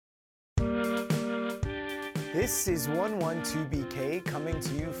This is 112BK coming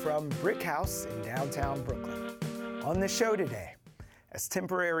to you from Brick House in downtown Brooklyn. On the show today, as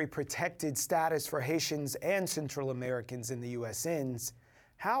temporary protected status for Haitians and Central Americans in the U.S. ends,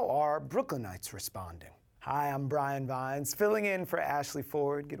 how are Brooklynites responding? Hi, I'm Brian Vines, filling in for Ashley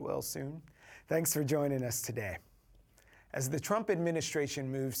Ford. Get well soon. Thanks for joining us today. As the Trump administration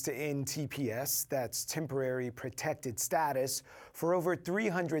moves to end TPS, that's temporary protected status, for over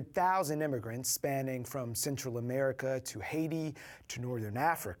 300,000 immigrants spanning from Central America to Haiti to Northern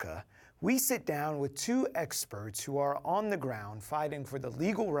Africa, we sit down with two experts who are on the ground fighting for the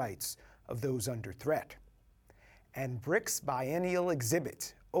legal rights of those under threat. And Brick's biennial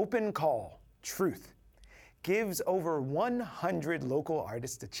exhibit, Open Call, Truth, gives over 100 local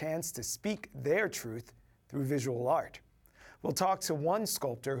artists a chance to speak their truth through visual art. We'll talk to one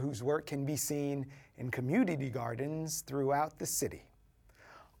sculptor whose work can be seen in community gardens throughout the city.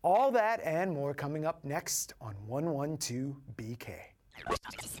 All that and more coming up next on 112BK.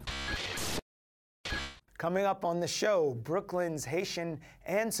 Coming up on the show, Brooklyn's Haitian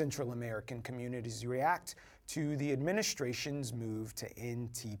and Central American communities react to the administration's move to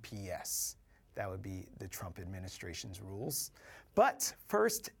end TPS. That would be the Trump administration's rules. But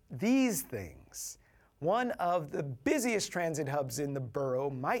first, these things. One of the busiest transit hubs in the borough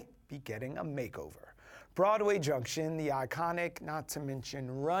might be getting a makeover. Broadway Junction, the iconic, not to mention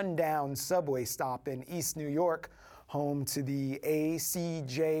rundown subway stop in East New York, home to the A, C,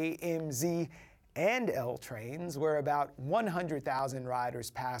 J, M, Z, and L trains, where about 100,000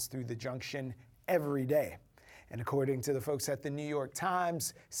 riders pass through the junction every day. And according to the folks at the New York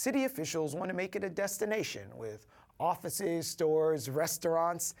Times, city officials want to make it a destination with offices, stores,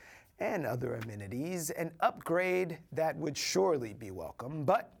 restaurants, and other amenities, an upgrade that would surely be welcome.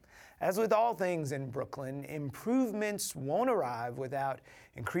 But as with all things in Brooklyn, improvements won't arrive without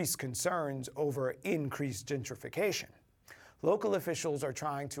increased concerns over increased gentrification. Local officials are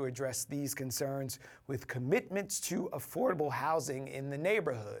trying to address these concerns with commitments to affordable housing in the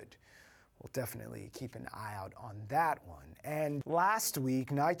neighborhood. We'll definitely keep an eye out on that one. And last week,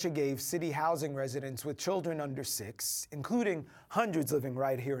 NYCHA gave city housing residents with children under 6, including hundreds living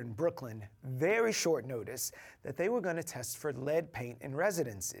right here in Brooklyn, very short notice that they were going to test for lead paint in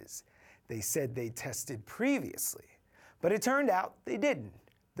residences. They said they tested previously, but it turned out they didn't,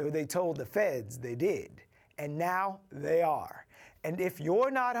 though they told the feds they did. And now they are. And if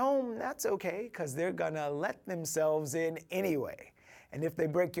you're not home, that's okay, because they're going to let themselves in anyway. And if they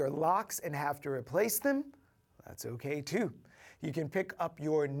break your locks and have to replace them, that's okay too. You can pick up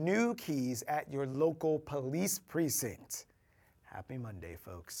your new keys at your local police precinct. Happy Monday,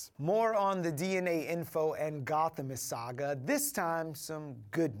 folks. More on the DNA Info and Gothamist saga, this time some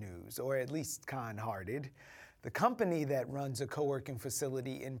good news, or at least kind-hearted. The company that runs a co-working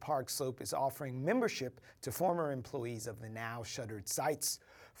facility in Park Slope is offering membership to former employees of the now shuttered sites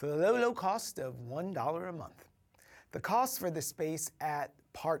for the low cost of $1 a month. The cost for the space at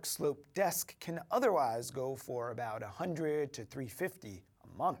Park Slope Desk can otherwise go for about $100 to $350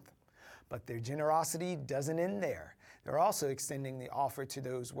 a month. But their generosity doesn't end there. They're also extending the offer to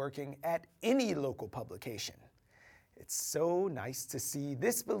those working at any local publication. It's so nice to see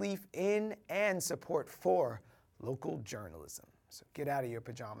this belief in and support for local journalism. So get out of your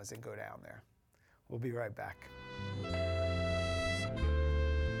pajamas and go down there. We'll be right back.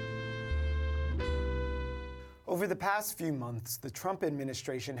 Over the past few months, the Trump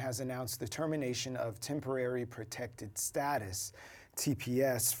administration has announced the termination of temporary protected status,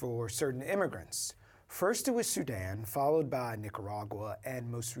 TPS, for certain immigrants. First it was Sudan, followed by Nicaragua, and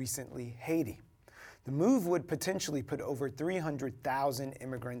most recently Haiti. The move would potentially put over 300,000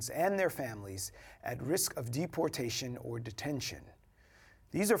 immigrants and their families at risk of deportation or detention.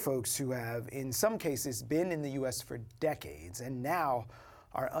 These are folks who have, in some cases, been in the U.S. for decades and now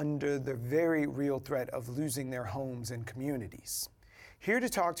are under the very real threat of losing their homes and communities. Here to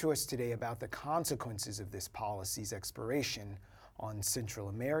talk to us today about the consequences of this policy's expiration on Central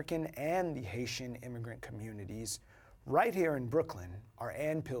American and the Haitian immigrant communities right here in Brooklyn are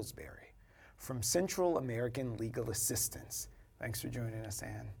Ann Pillsbury from Central American Legal Assistance. Thanks for joining us,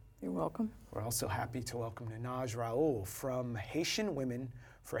 Ann. You're welcome. We're also happy to welcome Ninaj Raoul from Haitian Women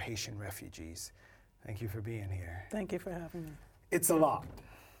for Haitian Refugees. Thank you for being here. Thank you for having me. It's a lot.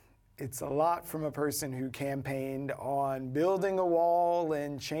 It's a lot from a person who campaigned on building a wall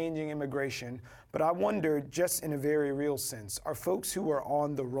and changing immigration. But I wonder, just in a very real sense, are folks who are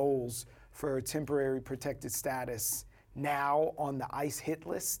on the rolls for temporary protected status now on the ICE hit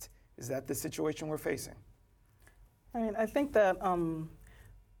list? Is that the situation we're facing? I mean, I think that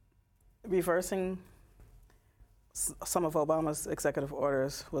reversing some of Obama's executive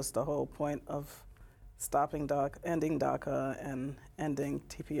orders was the whole point of ending DACA and ending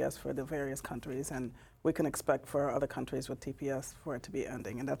TPS for the various countries, and we can expect for other countries with TPS for it to be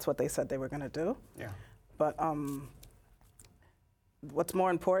ending, and that's what they said they were going to do. Yeah. But what's more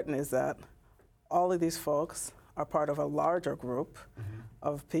important is that all of these folks are part of a larger group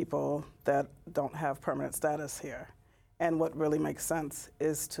of people that don't have permanent status here. And what really makes sense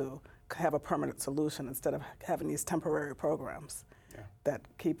is to have a permanent solution instead of having these temporary programs that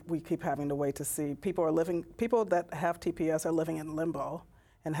we keep having to wait to see. People that have TPS are living in limbo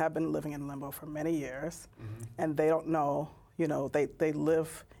and have been living in limbo for many years, and they don't know, they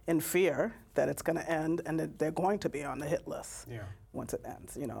live in fear that it's going to end and that they're going to be on the hit list once it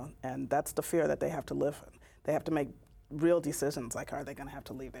ends, and that's the fear that they have to live in. They have to make real decisions, like are they going to have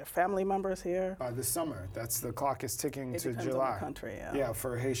to leave their family members here? By the summer, the clock is ticking to depends July. on the country, Yeah,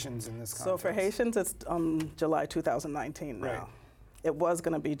 for Haitians in this context. So for Haitians, it's July 2019 now. Right. It was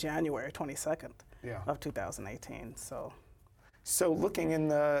going to be January 22nd of 2018. So looking in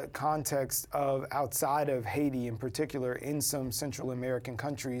the context of outside of Haiti in particular, in some Central American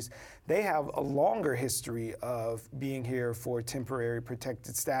countries, they have a longer history of being here for temporary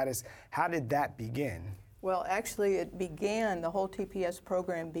protected status. How did that begin? Well, actually, the whole TPS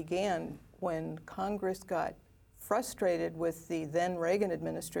program began when Congress got frustrated with the then Reagan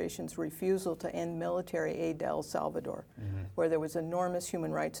administration's refusal to end military aid to El Salvador, where there was enormous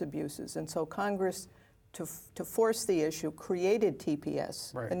human rights abuses. And so Congress, to force the issue, created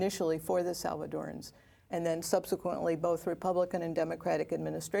TPS initially for the Salvadorans. And then subsequently, both Republican and Democratic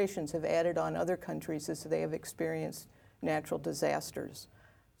administrations have added on other countries as they have experienced natural disasters.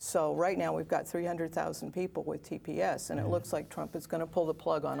 So right now we've got 300,000 people with TPS, and it looks like Trump is going to pull the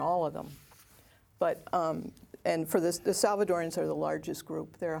plug on all of them. But and for the Salvadorans are the largest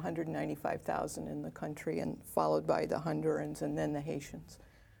group. There are 195,000 in the country, and followed by the Hondurans and then the Haitians.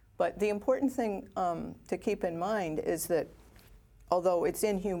 But the important thing to keep in mind is that although it's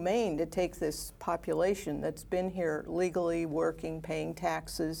inhumane to take this population that's been here legally working, paying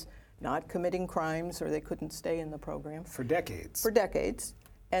taxes, not committing crimes, or they couldn't stay in the program. For decades. For decades.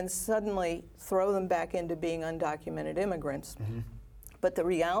 And suddenly throw them back into being undocumented immigrants. But the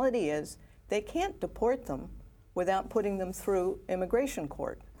reality is they can't deport them without putting them through immigration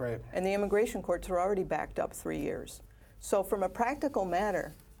court. Right. And the immigration courts are already backed up 3 years. So from a practical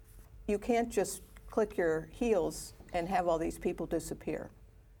matter, you can't just click your heels and have all these people disappear.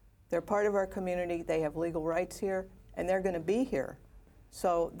 They're part of our community, they have legal rights here, and they're going to be here.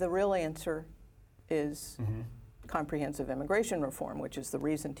 So the real answer is comprehensive immigration reform, which is the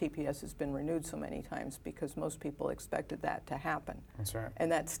reason TPS has been renewed so many times, because most people expected that to happen. That's right. And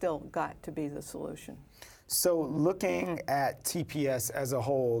that's still got to be the solution. So looking at TPS as a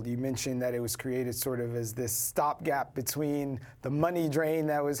whole, you mentioned that it was created sort of as this stopgap between the money drain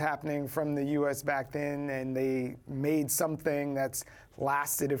that was happening from the U.S. back then, and they made something that's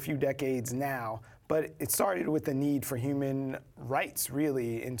lasted a few decades now. But it started with the need for human rights,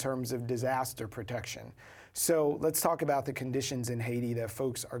 really, in terms of disaster protection. So let's talk about the conditions in Haiti that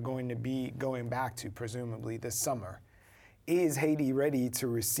folks are going to be going back to, presumably, this summer. Is Haiti ready to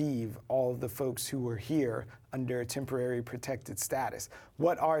receive all of the folks who were here under temporary protected status?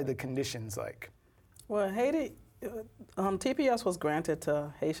 What are the conditions like? Well, Haiti, TPS was granted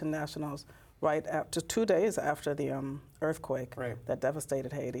to Haitian nationals right after 2 days after the earthquake that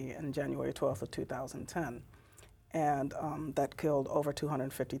devastated Haiti on January 12th of 2010. And that killed over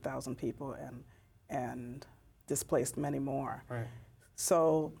 250,000 people and displaced many more. Right.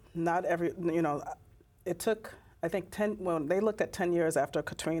 So not every, it took, I think, they looked at 10 years after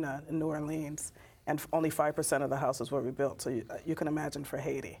Katrina in New Orleans, and only 5% of the houses were rebuilt. So you can imagine for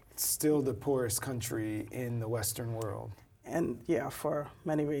Haiti. It's still the poorest country in the Western world. And yeah, for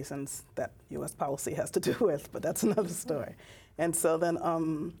many reasons that U.S. policy has to do with, but that's another story. And so then,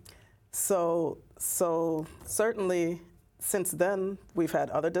 so certainly since then, we've had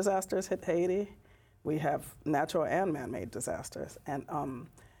other disasters hit Haiti. We have natural and man-made disasters. And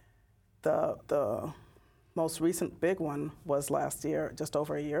the most recent big one was last year, just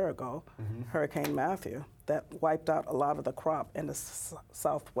over a year ago, Hurricane Matthew, that wiped out a lot of the crop in the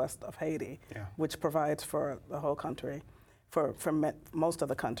southwest of Haiti, which provides for the whole country, for most of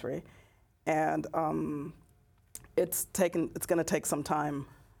the country. And it's going to take some time,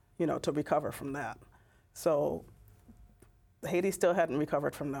 to recover from that. So Haiti still hadn't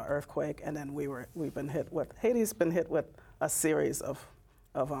recovered from the earthquake, and then Haiti's been hit with a series of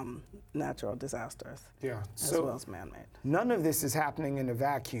natural disasters, as well as man-made. None of this is happening in a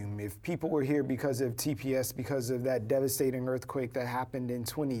vacuum. If people were here because of TPS, because of that devastating earthquake that happened in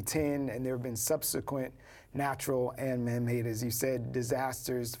 2010, and there have been subsequent natural and man-made, as you said,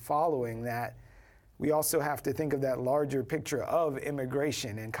 disasters following that, we also have to think of that larger picture of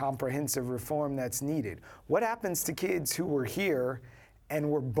immigration and comprehensive reform that's needed. What happens to kids who were here and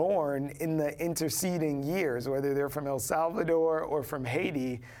were born in the interceding years, whether they're from El Salvador or from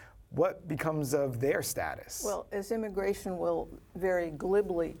Haiti? What becomes of their status? Well, as immigration will very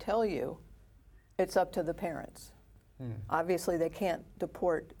glibly tell you, it's up to the parents. Obviously, they can't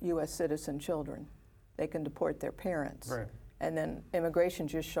deport U.S. citizen children. They can deport their parents. Right. And then immigration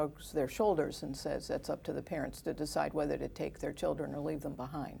just shrugs their shoulders and says that's up to the parents to decide whether to take their children or leave them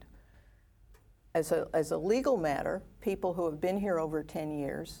behind. As a legal matter, people who have been here over 10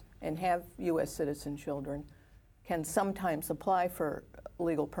 years and have U.S. citizen children can sometimes apply for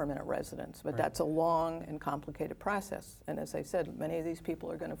legal permanent residence, but that's a long and complicated process. And as I said, many of these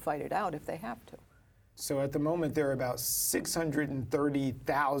people are going to fight it out if they have to. So at the moment, there are about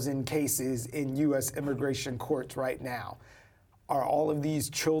 630,000 cases in U.S. immigration courts right now. Are all of these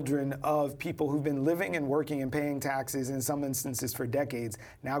children of people who've been living and working and paying taxes in some instances for decades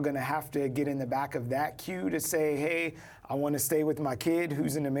now going to have to get in the back of that queue to say, hey, I want to stay with my kid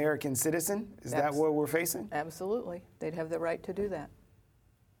who's an American citizen? Is that what we're facing? Absolutely. They'd have the right to do that.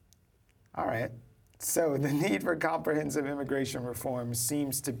 All right. So the need for comprehensive immigration reform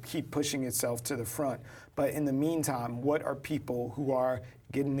seems to keep pushing itself to the front. But in the meantime, what are people who are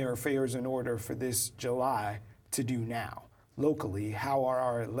getting their affairs in order for this July to do now? Locally, how are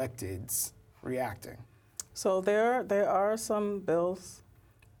our electeds reacting? So there are some bills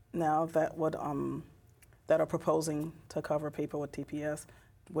now that would that are proposing to cover people with TPS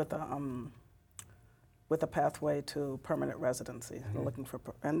with a pathway to permanent residency. They're looking for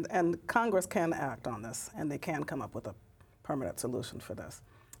and Congress can act on this, and they can come up with a permanent solution for this.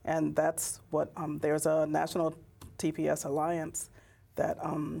 And that's what there's a national TPS alliance that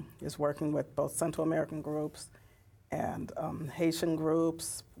is working with both Central American groups and Haitian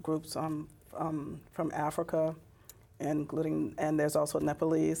groups from Africa, including, and there's also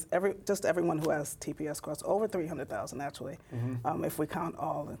Nepalese, just everyone who has TPS cards, over 300,000 actually, if we count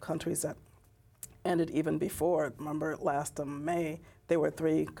all the countries that ended even before. Remember last May, there were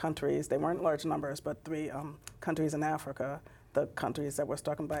 3 countries, they weren't large numbers, but 3 countries in Africa, the countries that were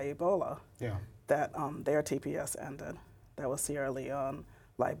struck by Ebola, that their TPS ended. That was Sierra Leone,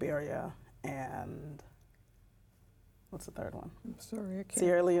 Liberia, and what's the third one? I'm sorry, I can't.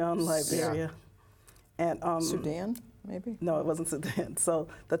 Sierra Leone, Liberia, and Sudan, maybe? No, it wasn't Sudan. So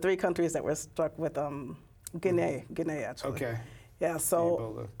the 3 countries that were struck with Guinea actually. Okay. Yeah,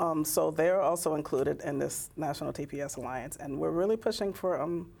 so so they're also included in this National TPS Alliance, and we're really pushing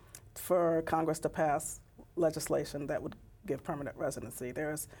for Congress to pass legislation that would give permanent residency.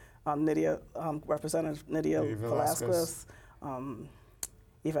 There's Representative Nydia Velázquez.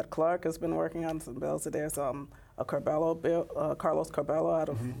 Yvette Clarke has been working on some bills. There's a Curbelo bill, Carlos Curbelo out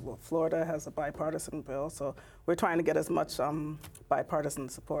of Florida has a bipartisan bill. So we're trying to get as much bipartisan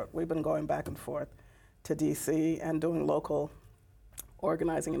support. We've been going back and forth to DC and doing local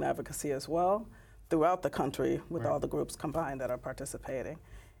organizing and advocacy as well throughout the country with all the groups combined that are participating.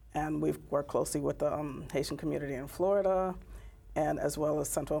 And we've worked closely with the Haitian community in Florida, and as well as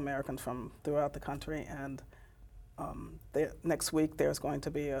Central Americans from throughout the country. And next week there's going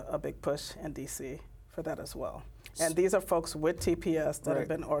to be a big push in DC for that as well. And these are folks with TPS that have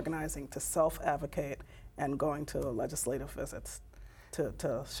been organizing to self-advocate and going to legislative visits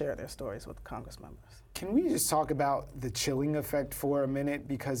to share their stories with Congress members. Can we just talk about the chilling effect for a minute?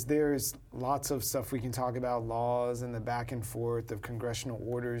 Because there's lots of stuff we can talk about, laws and the back and forth of congressional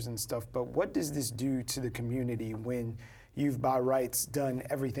orders and stuff, but what does this do to the community when you've by rights done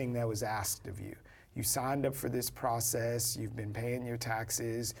everything that was asked of you? You signed up for this process, you've been paying your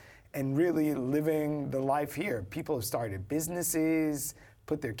taxes, and really living the life here. People have started businesses,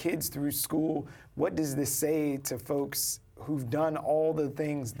 put their kids through school. What does this say to folks who've done all the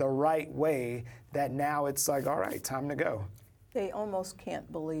things the right way that now it's like, all right, time to go? They almost can't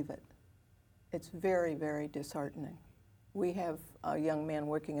believe it. It's very, very disheartening. We have a young man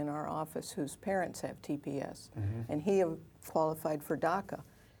working in our office whose parents have TPS, and he qualified for DACA.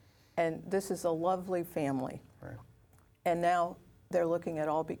 And this is a lovely family. Right. And now they're looking at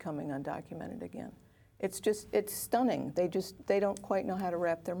all becoming undocumented again. It's stunning. They don't quite know how to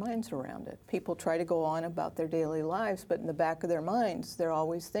wrap their minds around it. People try to go on about their daily lives, but in the back of their minds, they're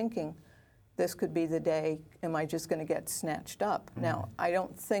always thinking, this could be the day, am I just going to get snatched up? Now, I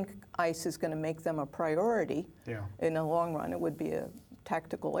don't think ICE is going to make them a priority in the long run. It would be a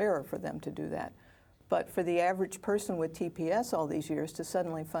tactical error for them to do that. But for the average person with TPS all these years to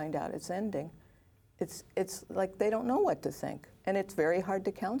suddenly find out it's ending, it's like they don't know what to think. And it's very hard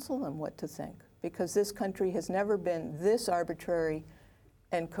to counsel them what to think, because this country has never been this arbitrary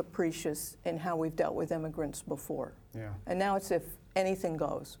and capricious in how we've dealt with immigrants before. Yeah. And now it's if anything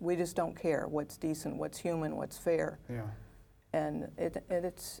goes. We just don't care what's decent, what's human, what's fair. Yeah. And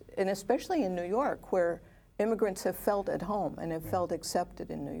it's especially in New York, where immigrants have felt at home and have felt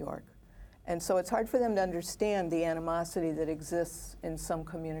accepted in New York. And so it's hard for them to understand the animosity that exists in some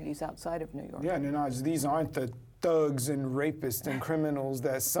communities outside of New York. Yeah, Ninaj, these aren't the thugs and rapists and criminals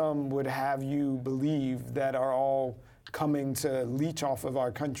that some would have you believe that are all coming to leech off of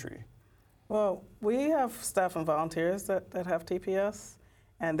our country. Well, we have staff and volunteers that have TPS,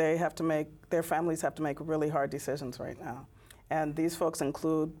 and their families have to make really hard decisions right now. And these folks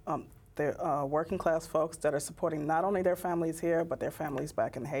include their working class folks that are supporting not only their families here, but their families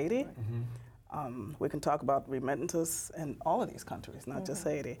back in Haiti. Mm-hmm. We can talk about remittances in all of these countries, not just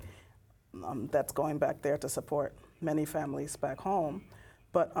Haiti. That's going back there to support many families back home.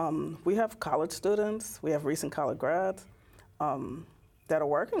 But we have college students, we have recent college grads that are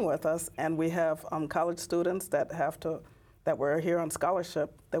working with us, and we have college students that were here on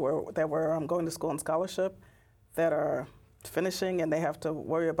scholarship, that were going to school on scholarship, that are finishing, and they have to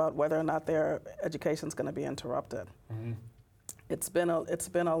worry about whether or not their education's going to be interrupted. Mm-hmm. It's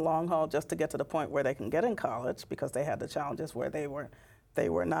been a long haul just to get to the point where they can get in college, because they had the challenges where they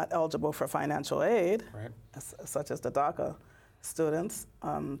were not eligible for financial aid, right, such as the DACA students.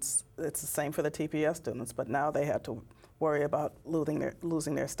 It's the same for the TPS students, but now they have to worry about losing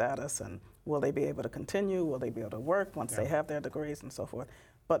their status, and will they be able to continue? Will they be able to work once they have their degrees and so forth?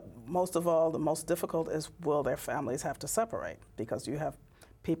 But most of all, the most difficult is, will their families have to separate? Because you have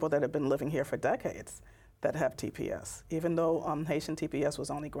people that have been living here for decades that have TPS. Even though Haitian TPS was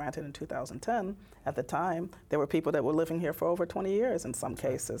only granted in 2010, at the time, there were people that were living here for over 20 years in some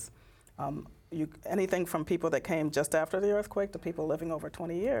cases. Anything from people that came just after the earthquake to people living over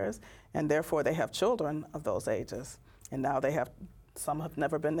 20 years, and therefore they have children of those ages. And now some have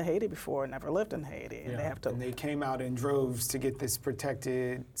never been to Haiti before, never lived in Haiti, and they have to. And they came out in droves to get this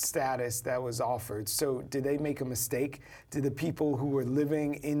protected status that was offered. So did they make a mistake? Did the people who were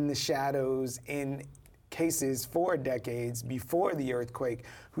living in the shadows in cases for decades before the earthquake,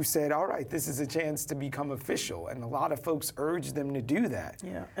 who said, all right, this is a chance to become official, and a lot of folks urged them to do that.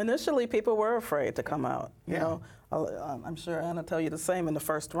 Yeah, initially people were afraid to come out. You know, I'm sure Anna tell you the same. In the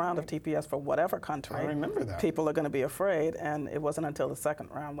first round of TPS for whatever country, I remember that. People are going to be afraid, and it wasn't until the second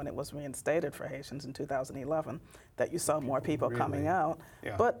round, when it was reinstated for Haitians in 2011, that you saw more people coming out,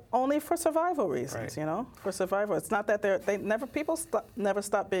 but only for survival reasons. You know, for survival. It's not that people never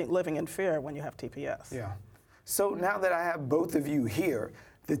stop living in fear when you have TPS. Yeah. So now that I have both of you here,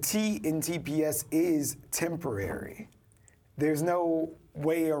 the T in TPS is temporary. There's no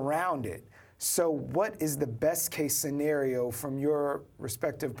way around it. So what is the best case scenario from your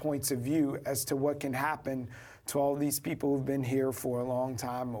respective points of view as to what can happen to all these people who've been here for a long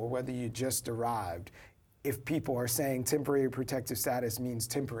time, or whether you just arrived, if people are saying temporary protective status means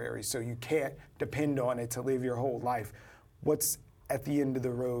temporary, so you can't depend on it to live your whole life? What's at the end of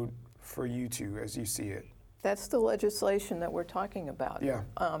the road for you two as you see it? That's the legislation that we're talking about. Yeah.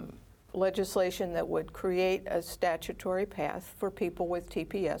 Legislation that would create a statutory path for people with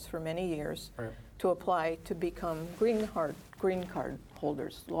TPS for many years to apply to become green card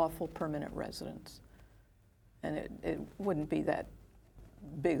holders, lawful permanent residents. And it wouldn't be that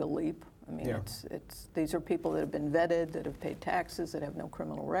big a leap. I mean, these are people that have been vetted, that have paid taxes, that have no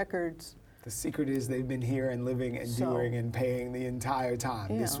criminal records. The secret is they've been here and living and doing and paying the entire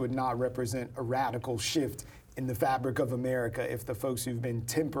time. This would not represent a radical shift in the fabric of America if the folks who've been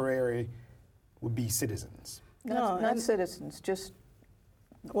temporary would be citizens. Not citizens, just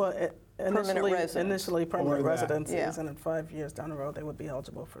permanent residents. Initially permanent residencies, and in 5 years down the road they would be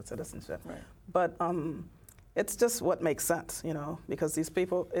eligible for citizenship. Right. But it's just what makes sense, you know, because these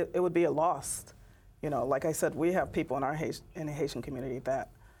people, it would be a loss. You know, like I said, we have people in the Haitian community that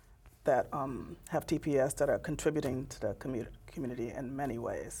have TPS that are contributing to the community in many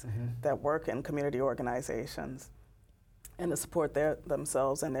ways, that work in community organizations and to support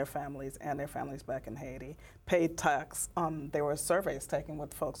themselves and their families back in Haiti, paid tax. There were surveys taken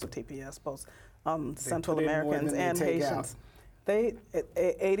with folks with TPS, both Central Americans and Haitians.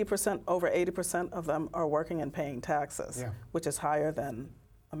 Over 80% of them are working and paying taxes, which is higher than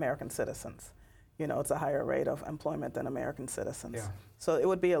American citizens. You know, it's a higher rate of employment than American citizens. Yeah. So it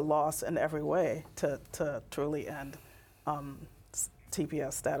would be a loss in every way to truly end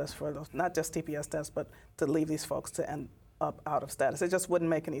TPS status for those, not just TPS status, but to leave these folks to end up out of status. It just wouldn't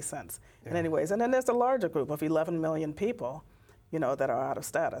make any sense in any ways. And then there's a larger group of 11 million people, you know, that are out of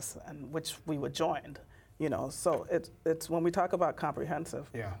status, and which we would join, you know. So it's when we talk about comprehensive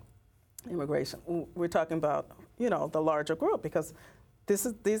immigration, we're talking about, you know, the larger group, because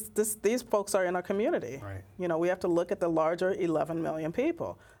these folks are in our community. Right. You know, we have to look at the larger 11 million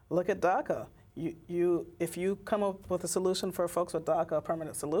people. Look at DACA. If you come up with a solution for folks with DACA, a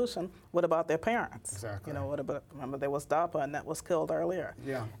permanent solution, what about their parents? Exactly. You know, what about, remember there was DAPA and that was killed earlier.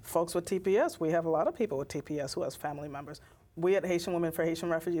 Yeah. Folks with TPS, we have a lot of people with TPS who has family members. We at Haitian Women for Haitian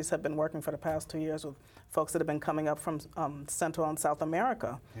Refugees have been working for the past 2 years with folks that have been coming up from Central and South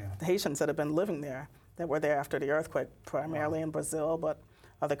America, the Haitians that have been living there, that were there after the earthquake, primarily in Brazil, but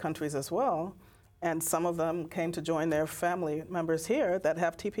other countries as well. And some of them came to join their family members here that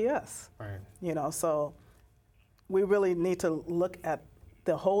have TPS. Right. You know, so we really need to look at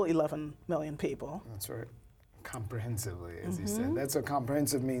the whole 11 million people. That's right. Comprehensively, as you said. That's what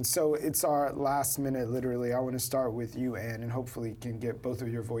comprehensive means. So it's our last minute, literally. I want to start with you, Ann, and hopefully can get both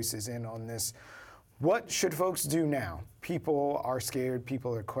of your voices in on this. What should folks do now? People are scared.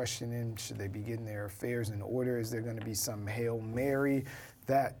 People are questioning, should they be getting their affairs in order? Is there going to be some Hail Mary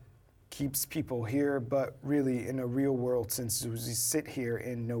that keeps people here? But really, in a real world, since we sit here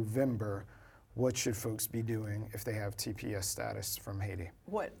in November, what should folks be doing if they have TPS status from Haiti?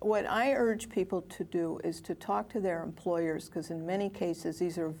 What I urge people to do is to talk to their employers, because in many cases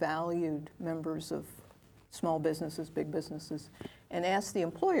these are valued members of small businesses, big businesses, and ask the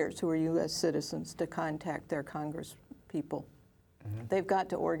employers who are U.S. citizens to contact their Congress people. They've got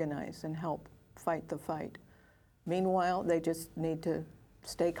to organize and help fight the fight. Meanwhile, they just need to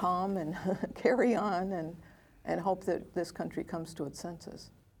stay calm and carry on and hope that this country comes to its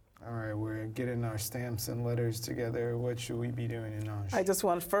senses. All right, we're getting our stamps and letters together. What should we be doing in Anj? I just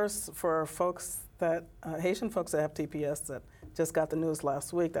want first for folks that, Haitian folks that have TPS that just got the news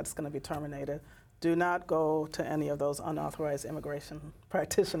last week that's going to be terminated, do not go to any of those unauthorized immigration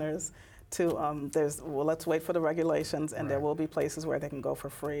practitioners. Let's wait for the regulations, and there will be places where they can go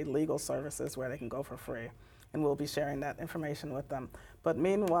for free, legal services where they can go for free, and we'll be sharing that information with them. But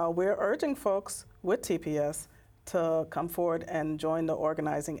meanwhile, we're urging folks with TPS to come forward and join the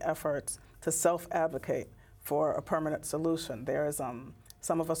organizing efforts to self-advocate for a permanent solution. There's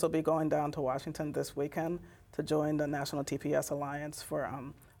some of us will be going down to Washington this weekend to join the National TPS Alliance for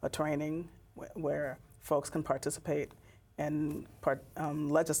a training where folks can participate in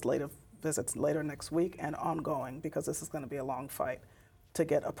legislative visits later next week and ongoing, because this is going to be a long fight to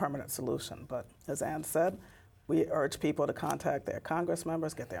get a permanent solution. But as Ann said, we urge people to contact their Congress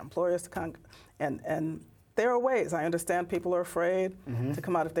members, get their employers to and there are ways. I understand people are afraid to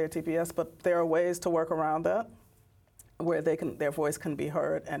come out of their TPS, but there are ways to work around that where their voice can be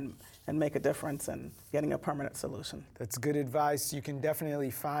heard and make a difference in getting a permanent solution. That's good advice. You can definitely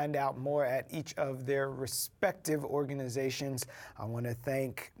find out more at each of their respective organizations. I want to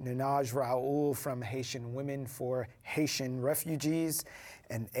thank Ninaj Raoul from Haitian Women for Haitian Refugees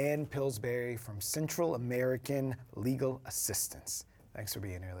and Ann Pillsbury from Central American Legal Assistance. Thanks for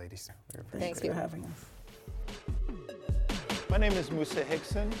being here, ladies. Thank you for having us. My name is Musa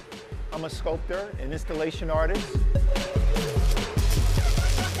Hickson. I'm a sculptor and installation artist.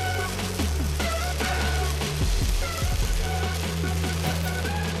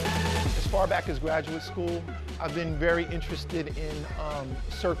 As far back as graduate school, I've been very interested in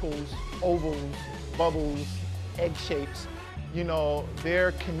circles, ovals, bubbles, egg shapes. You know,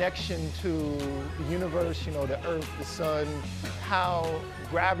 their connection to the universe, you know, the earth, the sun, how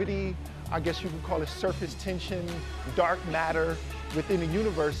gravity, I guess you could call it surface tension, dark matter within the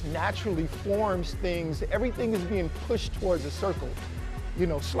universe naturally forms things. Everything is being pushed towards a circle. You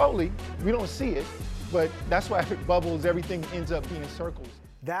know, slowly, we don't see it, but that's why bubbles, everything ends up being circles.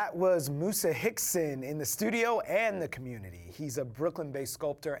 That was Musa Hickson in the studio and the community. He's a Brooklyn-based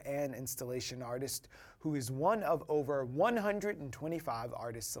sculptor and installation artist who is one of over 125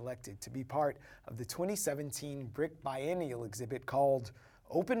 artists selected to be part of the 2017 Brick Biennial exhibit called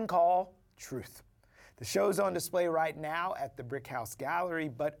Open Call Truth. The show's on display right now at the Brick House Gallery,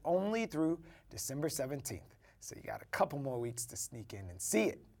 but only through December 17th. So you got a couple more weeks to sneak in and see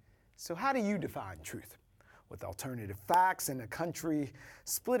it. So how do you define truth? With alternative facts and a country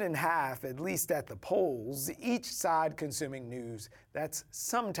split in half, at least at the polls, each side consuming news that's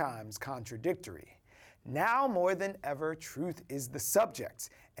sometimes contradictory. Now more than ever, truth is the subject,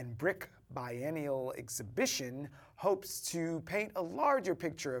 and Brick Biennial exhibition hopes to paint a larger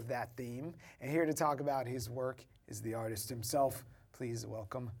picture of that theme. And here to talk about his work is the artist himself. Please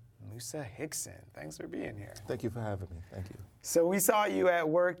welcome Musa Hickson. Thanks for being here. Thank you for having me. Thank you. So we saw you at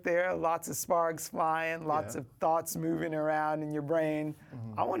work there, lots of sparks flying, lots of thoughts moving around in your brain.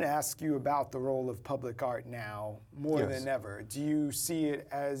 I want to ask you about the role of public art now more than ever. Do you see it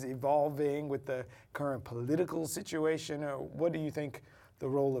as evolving with the current political situation, or what do you think the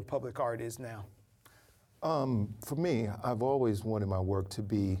role of public art is now? For me, I've always wanted my work to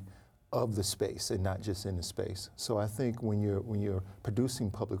be of the space and not just in the space. So I think when you're producing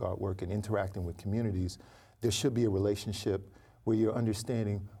public artwork and interacting with communities, there should be a relationship where you're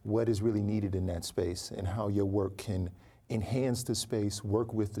understanding what is really needed in that space and how your work can enhance the space,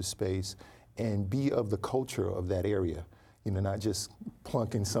 work with the space, and be of the culture of that area. Not just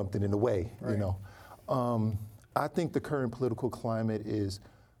plunking something in the way. Right. I think the current political climate is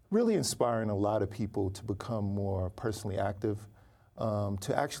really inspiring a lot of people to become more personally active,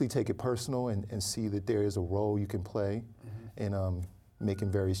 to actually take it personal and see that there is a role you can play in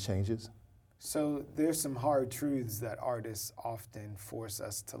making various changes. So there's some hard truths that artists often force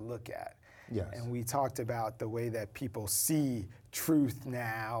us to look at. Yes. And we talked about the way that people see truth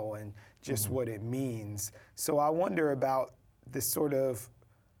now and just what it means. So I wonder about this sort of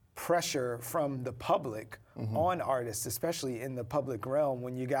pressure from the public on artists, especially in the public realm,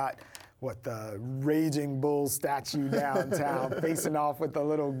 when you got the Raging Bull statue downtown facing off with the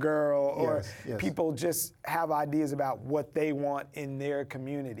little girl, or Yes. people just have ideas about what they want in their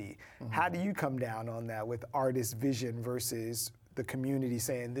community. How do you come down on that with artist vision versus the community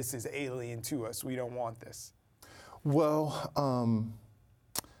saying this is alien to us, we don't want this? Well,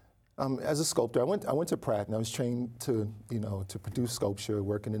 as a sculptor, I went to Pratt and I was trained to produce sculpture,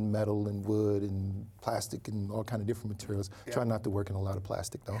 working in metal and wood and plastic and all kind of different materials. Yeah. Try not to work in a lot of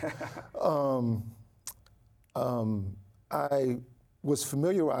plastic though. I was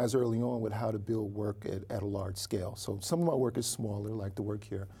familiarized early on with how to build work at a large scale. So some of my work is smaller, like the work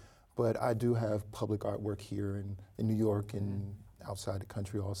here, but I do have public artwork here in New York and outside the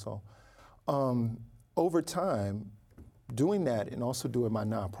country also. Over time, doing that and also doing my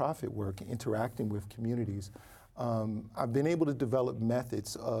nonprofit work, interacting with communities, I've been able to develop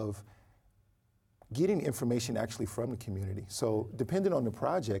methods of getting information actually from the community. So depending on the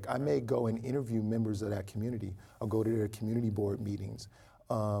project, I may go and interview members of that community. I'll go to their community board meetings,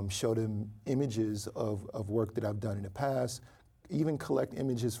 show them images of work that I've done in the past, even collect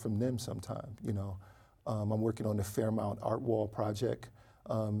images from them sometime. I'm working on the Fairmount Art Wall project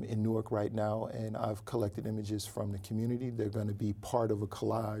in Newark right now, and I've collected images from the community. They're going to be part of a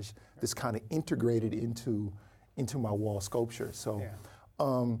collage that's kind of integrated into my wall sculpture. So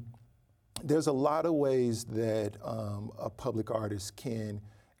there's a lot of ways that a public artist can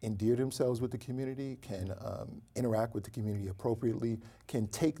endear themselves with the community, can interact with the community appropriately, can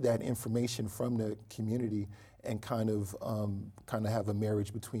take that information from the community and kind of have a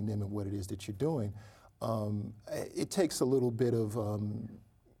marriage between them and what it is that you're doing. It takes a little bit of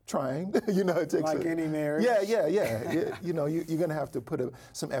trying, it takes like any marriage. Yeah. You're going to have to put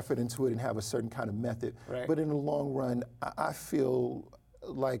some effort into it and have a certain kind of method. Right. But in the long run, I feel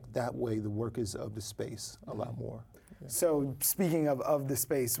like that way the work is of the space a lot more. Yeah. So speaking of the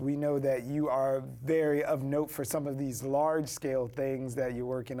space, we know that you are very of note for some of these large-scale things that you're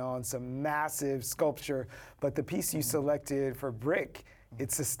working on, some massive sculpture, but the piece you selected for Brick,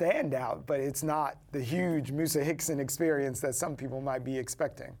 it's a standout, but it's not the huge Musa Hickson experience that some people might be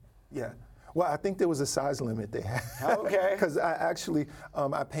expecting. Yeah. Well, I think there was a size limit they had. Okay. Because I actually,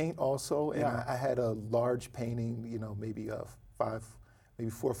 I paint also, and Yeah. I had a large painting, maybe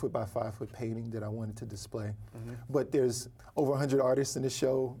 4 foot by 5 foot painting that I wanted to display. But there's over 100 artists in the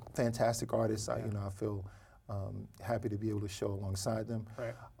show, fantastic artists. I feel happy to be able to show alongside them.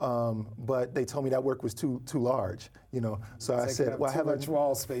 Right. But they told me that work was too large, So I said, well, I have much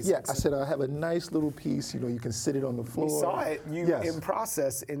wall space. Yeah, I said I have a nice little piece. You can sit it on the floor. We saw it. Yes. In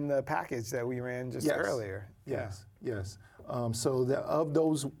process in the package that we ran just earlier. Yes. So of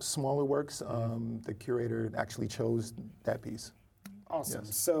those smaller works, the curator actually chose that piece. Awesome.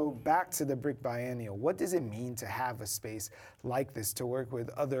 Yes. So back to the Brick Biennial. What does it mean to have a space like this, to work with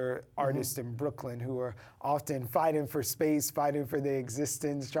other artists in Brooklyn who are often fighting for space, fighting for their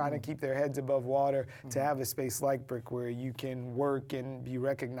existence, trying to keep their heads above water, to have a space like Brick where you can work and be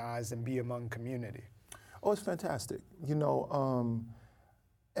recognized and be among community? Oh, it's fantastic.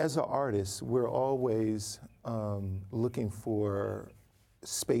 As an artist, we're always looking for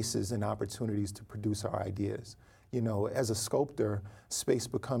spaces and opportunities to produce our ideas. As a sculptor, space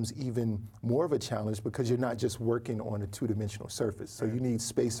becomes even more of a challenge because you're not just working on a two-dimensional surface. So you need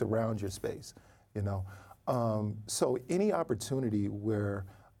space around your space, So any opportunity where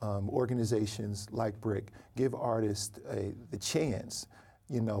organizations like Brick give artists the chance,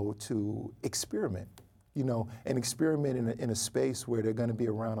 to experiment, and experiment in a space where they're going to be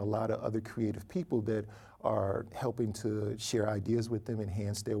around a lot of other creative people that are helping to share ideas with them,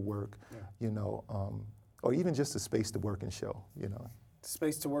 enhance their work, or even just a space to work and show,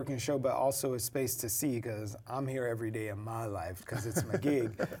 Space to work and show, but also a space to see, because I'm here every day of my life because it's my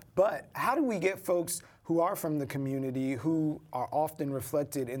gig. But how do we get folks who are from the community, who are often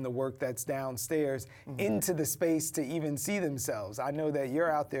reflected in the work that's downstairs, into the space to even see themselves. I know that you're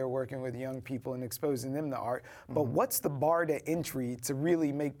out there working with young people and exposing them to art, but what's the bar to entry to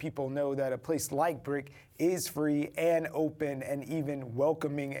really make people know that a place like Brick is free and open and even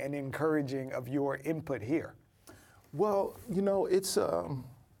welcoming and encouraging of your input here? Well, you know, it's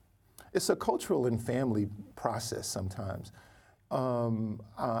a cultural and family process sometimes.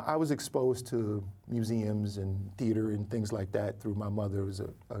 I was exposed to museums and theater and things like that through my mother, who was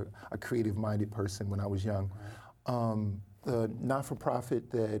a creative-minded person when I was young. The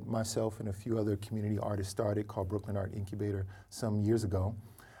not-for-profit that myself and a few other community artists started, called Brooklyn Art Incubator, some years ago.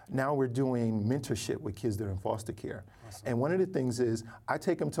 Now we're doing mentorship with kids that are in foster care. Awesome. And one of the things is I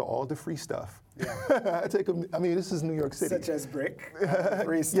take them to all the free stuff. Yeah. I take them, I mean, this is New York City. Such as Brick,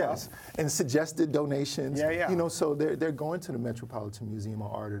 free stuff. Yes, and suggested donations. Yeah. You know, so they're going to the Metropolitan Museum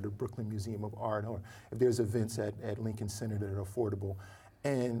of Art or the Brooklyn Museum of Art, or if there's events at Lincoln Center that are affordable.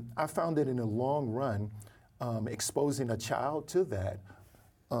 And I found that in the long run, exposing a child to that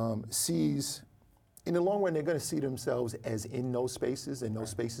in the long run, they're going to see themselves as in those spaces, and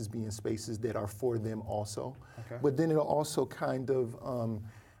those spaces being spaces that are for them also. Okay. But then it'll also kind of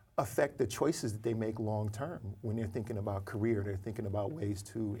affect the choices that they make long term when they're thinking about career, they're thinking about ways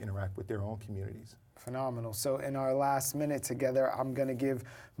to interact with their own communities. Phenomenal. So in our last minute together, I'm going to give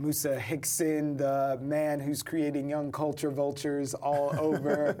Musa Hickson, the man who's creating young culture vultures all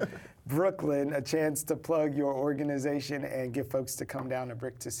over Brooklyn, a chance to plug your organization and get folks to come down to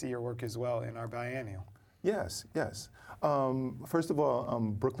Brick to see your work as well in our biennial. Yes. First of all,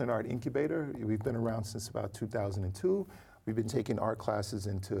 Brooklyn Art Incubator, we've been around since about 2002. We've been taking art classes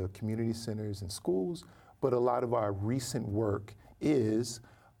into community centers and schools, but a lot of our recent work is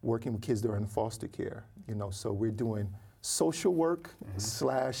working with kids that are in foster care. You know, so we're doing social work /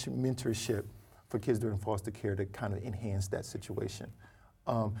 mentorship for kids that are in foster care to kind of enhance that situation.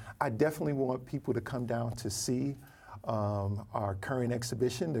 I definitely want people to come down to see our current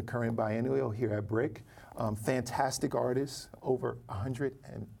exhibition, the current biennial here at Brick. Fantastic artists, over 100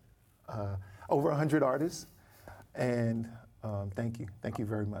 artists, and thank you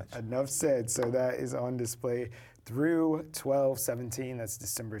very much. Enough said. So that is on display through 12/17. That's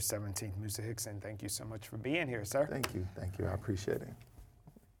December 17th. Musa Hickson, thank you so much for being here, sir. Thank you. I appreciate it.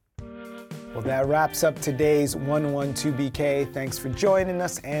 Well, that wraps up today's 112BK. Thanks for joining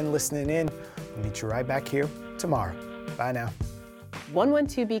us and listening in. We'll meet you right back here tomorrow. Bye now.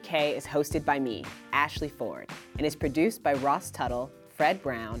 112BK is hosted by me, Ashley Ford, and is produced by Ross Tuttle, Fred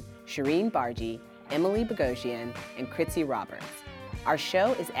Brown, Shireen Barji, Emily Bogosian, and Kritzy Roberts. Our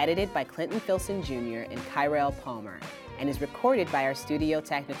show is edited by Clinton Filson Jr. and Kyrell Palmer, and is recorded by our studio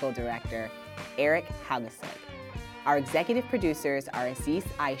technical director, Eric Haugesig. Our executive producers are Aziz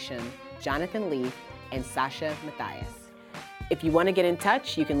Isham, Jonathan Leaf, and Sasha Matthias. If you want to get in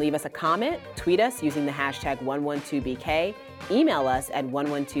touch, you can leave us a comment, tweet us using the hashtag 112BK, email us at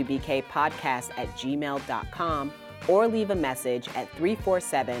 112bkpodcast@gmail.com, or leave a message at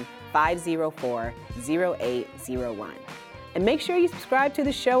 347-504-0801. And make sure you subscribe to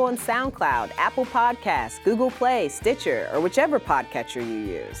the show on SoundCloud, Apple Podcasts, Google Play, Stitcher, or whichever podcatcher you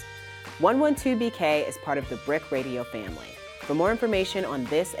use. 112BK is part of the Brick Radio family. For more information on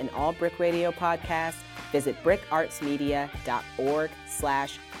this and all Brick Radio podcasts, visit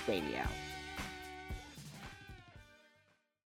brickartsmedia.org/radio.